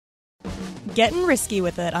Getting risky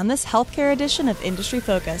with it on this healthcare edition of Industry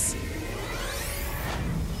Focus.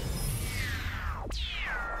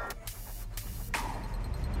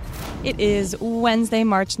 It is Wednesday,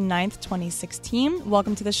 March 9th, 2016.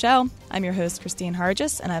 Welcome to the show. I'm your host, Christine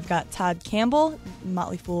Hargis, and I've got Todd Campbell,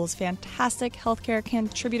 Motley Fool's fantastic healthcare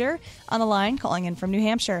contributor, on the line, calling in from New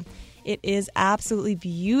Hampshire. It is absolutely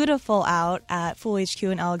beautiful out at Fool HQ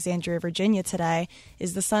in Alexandria, Virginia today.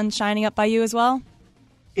 Is the sun shining up by you as well?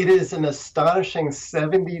 It is an astonishing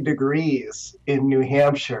 70 degrees in New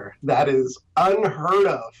Hampshire. That is unheard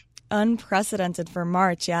of. Unprecedented for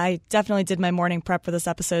March. Yeah, I definitely did my morning prep for this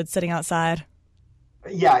episode sitting outside.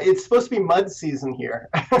 Yeah, it's supposed to be mud season here.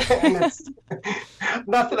 And it's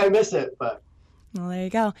not that I miss it, but... Well, there you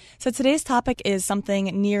go. So today's topic is something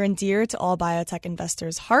near and dear to all biotech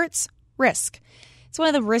investors' hearts, risk. It's one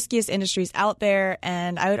of the riskiest industries out there,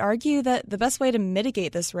 and I would argue that the best way to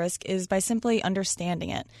mitigate this risk is by simply understanding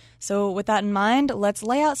it. So with that in mind, let's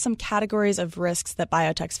lay out some categories of risks that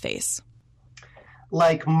biotechs face.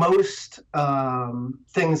 Like most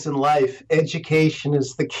things in life, education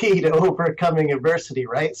is the key to overcoming adversity,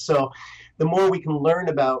 right? So the more we can learn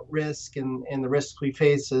about risk and the risks we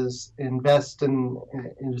face as investors in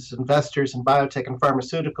biotech and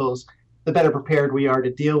pharmaceuticals, the better prepared we are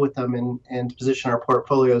to deal with them and to position our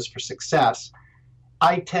portfolios for success.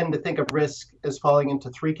 I tend to think of risk as falling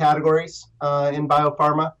into three categories in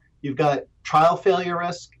biopharma. You've got trial failure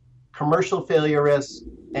risk, commercial failure risk,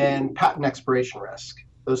 and patent expiration risk.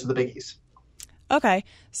 Those are the biggies. Okay,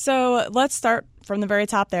 so let's start from the very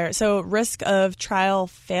top there. So risk of trial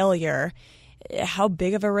failure. How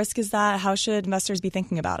big of a risk is that? How should investors be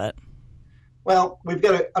thinking about it? Well, we've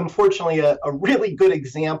got, unfortunately, a really good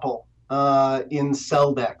example in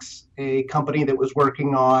Celldex, a company that was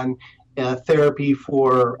working on therapy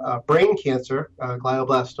for brain cancer,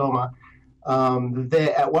 glioblastoma,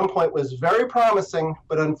 that at one point was very promising,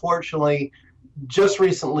 but unfortunately, just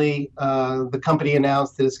recently, the company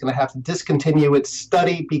announced that it's going to have to discontinue its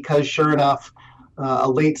study because, sure enough, a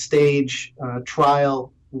late-stage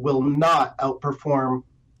trial will not outperform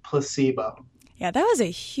placebo. Yeah, that was a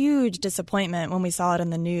huge disappointment when we saw it in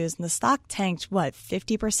the news. And the stock tanked,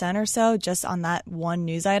 50% or so just on that one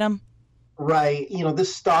news item? Right.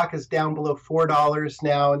 This stock is down below $4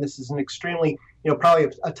 now, and this is an extremely, probably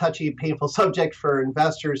a touchy, painful subject for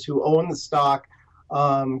investors who own the stock,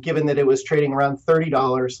 given that it was trading around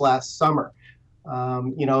 $30 last summer.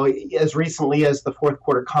 As recently as the fourth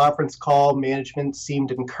quarter conference call, management seemed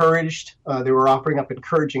encouraged. They were offering up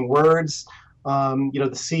encouraging words.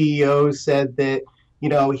 The CEO said that,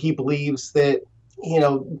 he believes that,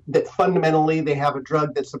 that fundamentally they have a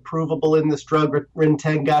drug that's approvable in this drug,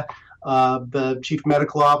 Rintegga. The chief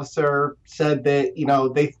medical officer said that,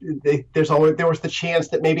 there was the chance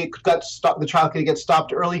that maybe the trial could get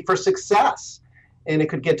stopped early for success, and it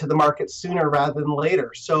could get to the market sooner rather than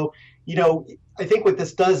later. So, I think what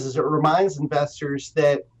this does is it reminds investors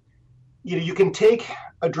that, you can take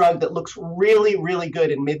a drug that looks really, really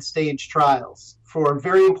good in mid-stage trials for a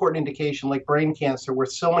very important indication like brain cancer, where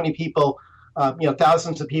so many people,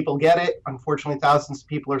 thousands of people get it. Unfortunately, thousands of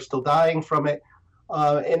people are still dying from it.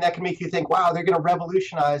 And that can make you think, wow, they're going to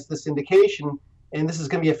revolutionize this indication, and this is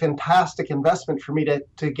going to be a fantastic investment for me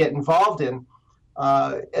to get involved in.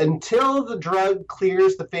 Until the drug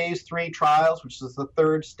clears the phase 3 trials, which is the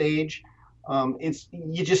third stage,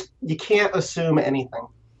 you can't assume anything.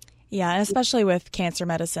 Yeah, and especially with cancer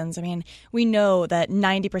medicines. I mean, we know that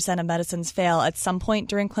 90% of medicines fail at some point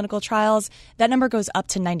during clinical trials. That number goes up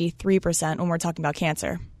to 93% when we're talking about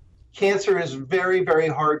cancer. Cancer is very, very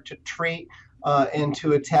hard to treat and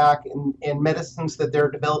to attack, and medicines that they're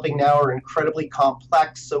developing now are incredibly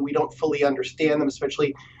complex, so we don't fully understand them,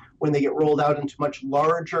 especially when they get rolled out into much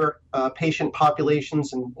larger patient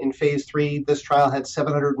populations. In phase 3, this trial had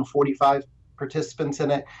 745 participants in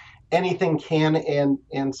it. Anything can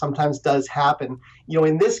and sometimes does happen.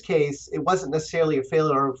 In this case, it wasn't necessarily a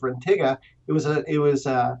failure of Rintegga. It was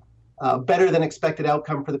a better than expected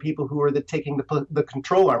outcome for the people who were taking the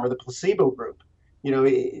control arm or the placebo group.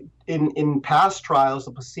 In past trials,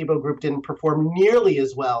 the placebo group didn't perform nearly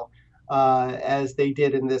as well as they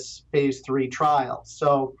did in this phase 3 trial.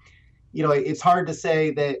 So, it's hard to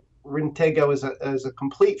say that Rintegga is a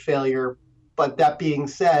complete failure. But that being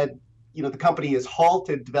said, the company has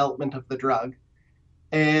halted development of the drug.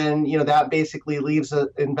 And, that basically leaves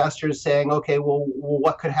investors saying, okay, well,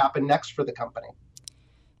 what could happen next for the company?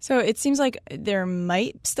 So it seems like there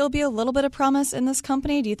might still be a little bit of promise in this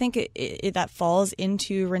company. Do you think that falls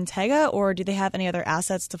into Rintegga, or do they have any other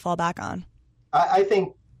assets to fall back on? I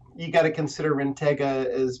think you got to consider Rintegga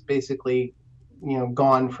as basically,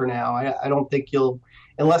 gone for now. I don't think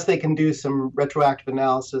unless they can do some retroactive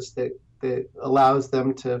analysis that allows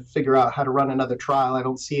them to figure out how to run another trial, I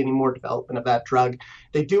don't see any more development of that drug.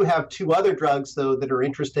 They do have two other drugs, though, that are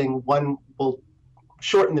interesting. One will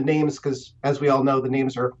shorten the names because, as we all know, the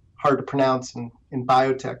names are hard to pronounce in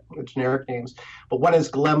biotech, the generic names. But one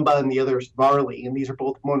is Galemba and the other is Varli, and these are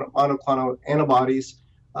both monoclonal antibodies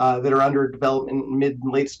that are under development in mid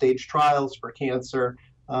and late stage trials for cancer.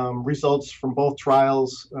 Results from both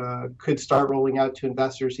trials could start rolling out to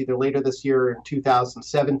investors either later this year or in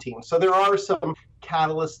 2017. So there are some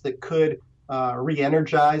catalysts that could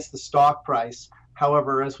re-energize the stock price.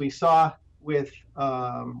 However, as we saw with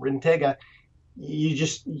Rintega,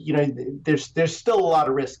 there's still a lot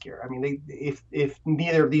of risk here. I mean, if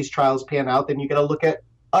neither of these trials pan out, then you got to look at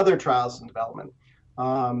other trials in development.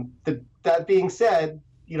 That being said,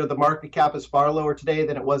 the market cap is far lower today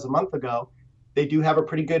than it was a month ago. They do have a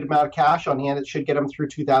pretty good amount of cash on hand. It should get them through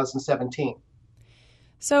 2017.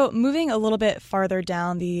 So moving a little bit farther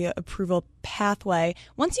down the approval pathway,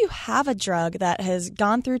 once you have a drug that has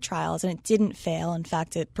gone through trials and it didn't fail, in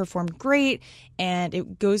fact, it performed great and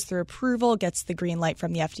it goes through approval, gets the green light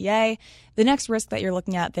from the FDA, the next risk that you're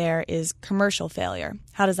looking at there is commercial failure.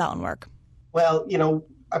 How does that one work? Well,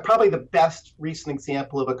 probably the best recent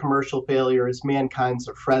example of a commercial failure is Mankind's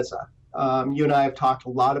Afrezza. You and I have talked a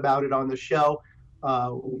lot about it on the show.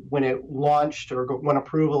 When it launched or won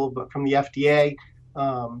approval from the FDA,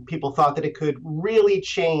 people thought that it could really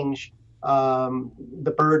change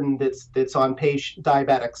the burden that's on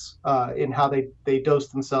diabetics in how they dose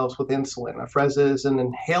themselves with insulin. Afrezza is an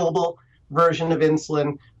inhalable version of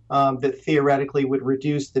insulin that theoretically would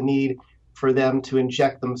reduce the need for them to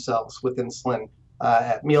inject themselves with insulin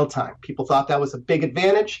at mealtime. People thought that was a big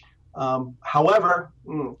advantage. However,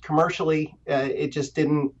 commercially, it just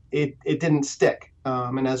didn't stick,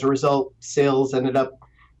 and as a result, sales ended up,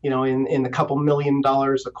 in the couple $1 million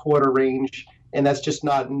a quarter range, and that's just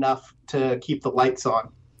not enough to keep the lights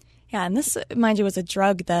on. Yeah, and this, mind you, was a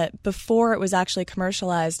drug that before it was actually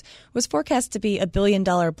commercialized was forecast to be $1 billion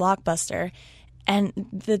blockbuster. And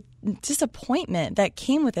the disappointment that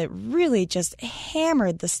came with it really just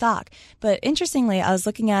hammered the stock. But interestingly, I was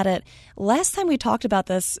looking at it. Last time we talked about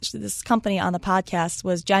this company on the podcast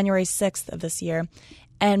was January 6th of this year.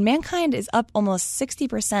 And Mankind is up almost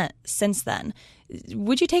 60% since then.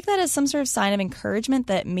 Would you take that as some sort of sign of encouragement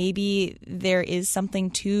that maybe there is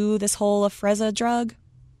something to this whole Afrezza drug?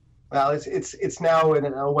 Well, it's now in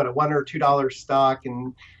a $1 or $2 stock,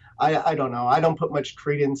 and I don't know. I don't put much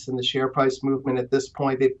credence in the share price movement at this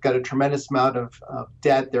point. They've got a tremendous amount of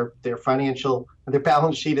debt. Their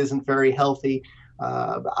balance sheet isn't very healthy.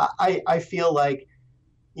 I feel like,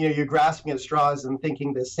 you're grasping at straws and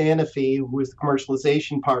thinking that Sanofi, who was the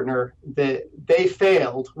commercialization partner, that they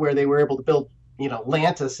failed where they were able to build,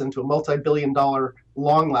 Lantus into a multi-billion-dollar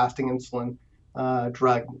long-lasting insulin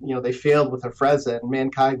drug. They failed with Afrezza, and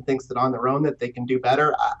Mankind thinks that on their own that they can do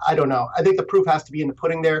better. I don't know. I think the proof has to be in the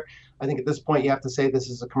pudding there. I think at this point you have to say this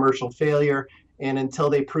is a commercial failure, and until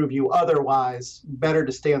they prove you otherwise, better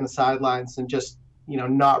to stay on the sidelines and just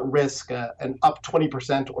not risk an up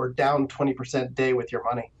 20% or down 20% day with your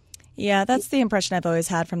money. Yeah, that's the impression I've always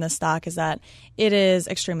had from this stock, is that it is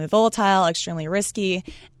extremely volatile, extremely risky.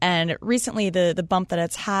 And recently, the bump that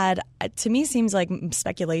it's had, to me, seems like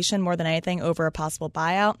speculation more than anything over a possible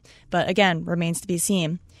buyout. But again, remains to be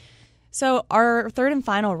seen. So our third and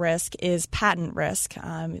final risk is patent risk.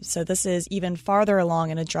 So this is even farther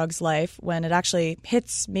along in a drug's life when it actually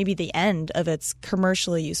hits maybe the end of its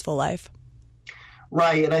commercially useful life.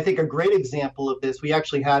 Right, and I think a great example of this, we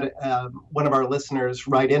actually had one of our listeners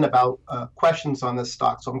write in about questions on this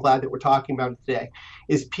stock, so I'm glad that we're talking about it today,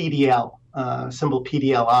 is PDL, symbol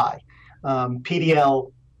PDLI.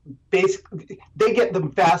 PDL, basically, they get the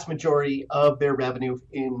vast majority of their revenue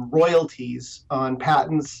in royalties on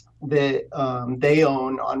patents that they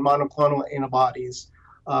own on monoclonal antibodies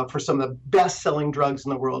for some of the best-selling drugs in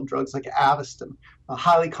the world, drugs like Avastin.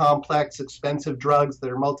 Highly complex, expensive drugs that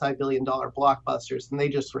are multi-billion-dollar blockbusters, and they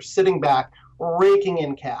just were sitting back, raking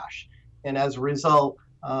in cash. And as a result,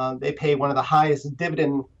 they pay one of the highest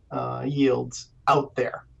dividend yields out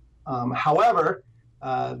there. However,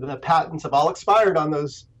 the patents have all expired on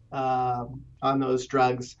those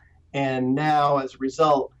drugs, and now as a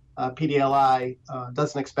result, PDLI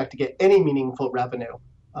doesn't expect to get any meaningful revenue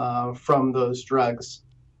from those drugs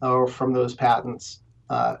or from those patents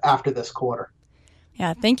after this quarter.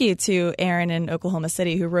 Yeah, thank you to Aaron in Oklahoma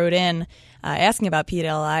City who wrote in asking about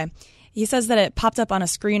PDLI. He says that it popped up on a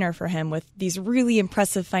screener for him with these really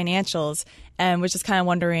impressive financials and was just kind of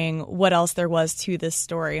wondering what else there was to this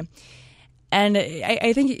story. And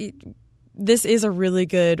I think this is a really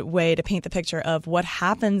good way to paint the picture of what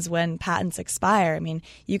happens when patents expire. I mean,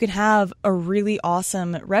 you can have a really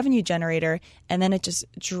awesome revenue generator, and then it just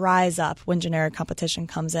dries up when generic competition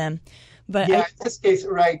comes in. But yeah, in this case,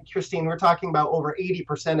 right, Christine, we're talking about over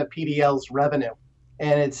 80% of PDL's revenue,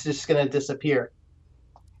 and it's just going to disappear.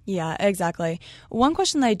 Yeah, exactly. One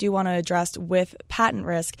question that I do want to address with patent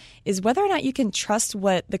risk is whether or not you can trust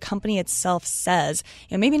what the company itself says.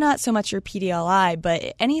 You know, maybe not so much your PDLI,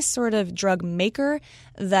 but any sort of drug maker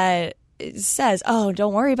that says, oh,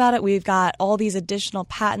 don't worry about it. We've got all these additional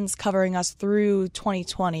patents covering us through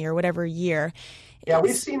 2020 or whatever year. Yeah,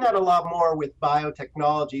 we've seen that a lot more with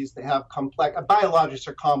biotechnologies. They have complex, biologics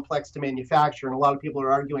are complex to manufacture, and a lot of people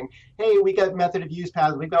are arguing, hey, we got method of use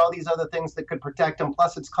patents, we've got all these other things that could protect them,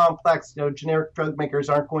 plus it's complex. You know, generic drug makers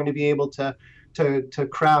aren't going to be able to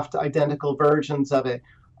craft identical versions of it.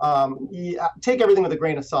 Take everything with a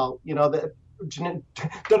grain of salt. You know,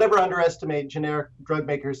 don't ever underestimate generic drug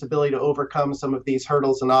makers' ability to overcome some of these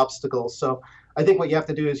hurdles and obstacles. So I think what you have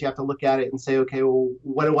to do is you have to look at it and say, okay, well,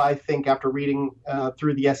 what do I think after reading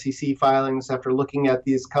through the SEC filings, after looking at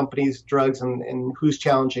these companies' drugs and who's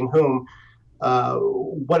challenging whom?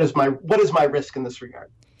 What is my risk in this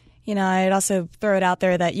regard? You know, I'd also throw it out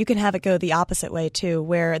there that you can have it go the opposite way, too,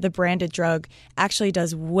 where the branded drug actually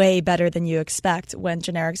does way better than you expect when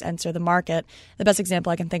generics enter the market. The best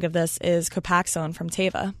example I can think of this is Copaxone from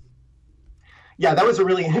Teva. Yeah, that was a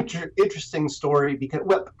really interesting story because,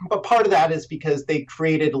 but part of that is because they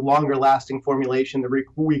created a longer lasting formulation that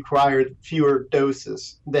required fewer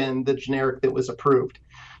doses than the generic that was approved.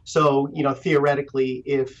 So, you know, theoretically,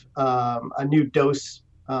 if a new dose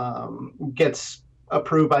gets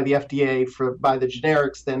approved by the FDA by the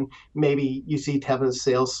generics, then maybe you see Teva's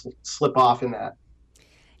sales slip off in that.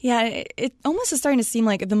 Yeah, it almost is starting to seem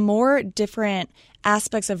like the more different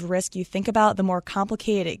aspects of risk you think about, the more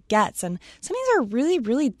complicated it gets. And some of these are really,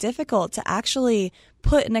 really difficult to actually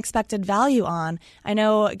put an expected value on. I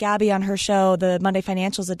know Gabby on her show, the Monday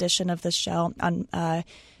Financials edition of this show,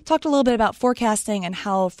 talked a little bit about forecasting and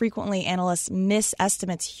how frequently analysts miss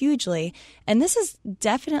estimates hugely. And this is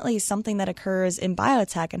definitely something that occurs in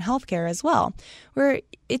biotech and healthcare as well, where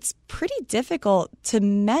it's pretty difficult to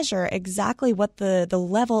measure exactly what the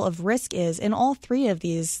level of risk is in all three of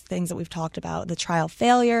these things that we've talked about, the trial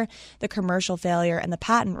failure, the commercial failure, and the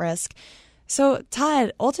patent risk. So,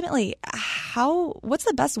 Todd, ultimately, what's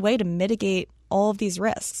the best way to mitigate all of these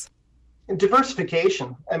risks?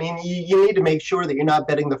 Diversification. I mean, you need to make sure that you're not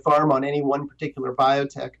betting the farm on any one particular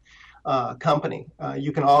biotech company.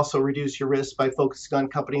 You can also reduce your risk by focusing on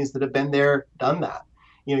companies that have been there, done that.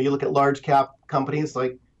 You know, you look at large cap companies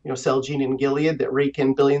like, you know, Celgene and Gilead that rake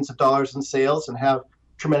in billions of dollars in sales and have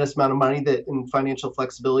tremendous amount of money and financial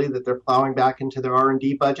flexibility that they're plowing back into their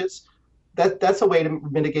R&D budgets. That's a way to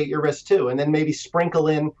mitigate your risk too. And then maybe sprinkle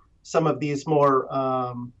in some of these more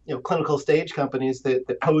clinical stage companies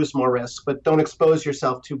that pose more risk, but don't expose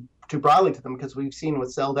yourself too broadly to them, because we've seen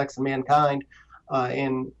with Celldex and Mankind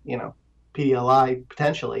and PDLI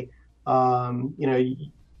potentially,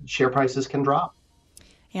 share prices can drop.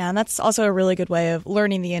 Yeah, and that's also a really good way of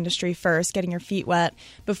learning the industry first, getting your feet wet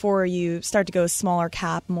before you start to go smaller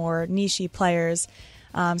cap, more niche-y players.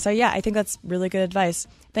 So yeah, I think that's really good advice.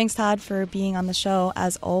 Thanks, Todd, for being on the show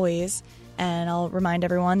as always. And I'll remind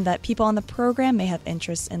everyone that people on the program may have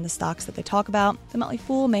interests in the stocks that they talk about. The Motley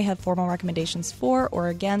Fool may have formal recommendations for or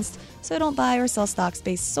against, so don't buy or sell stocks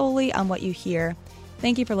based solely on what you hear.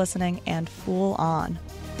 Thank you for listening, and Fool on.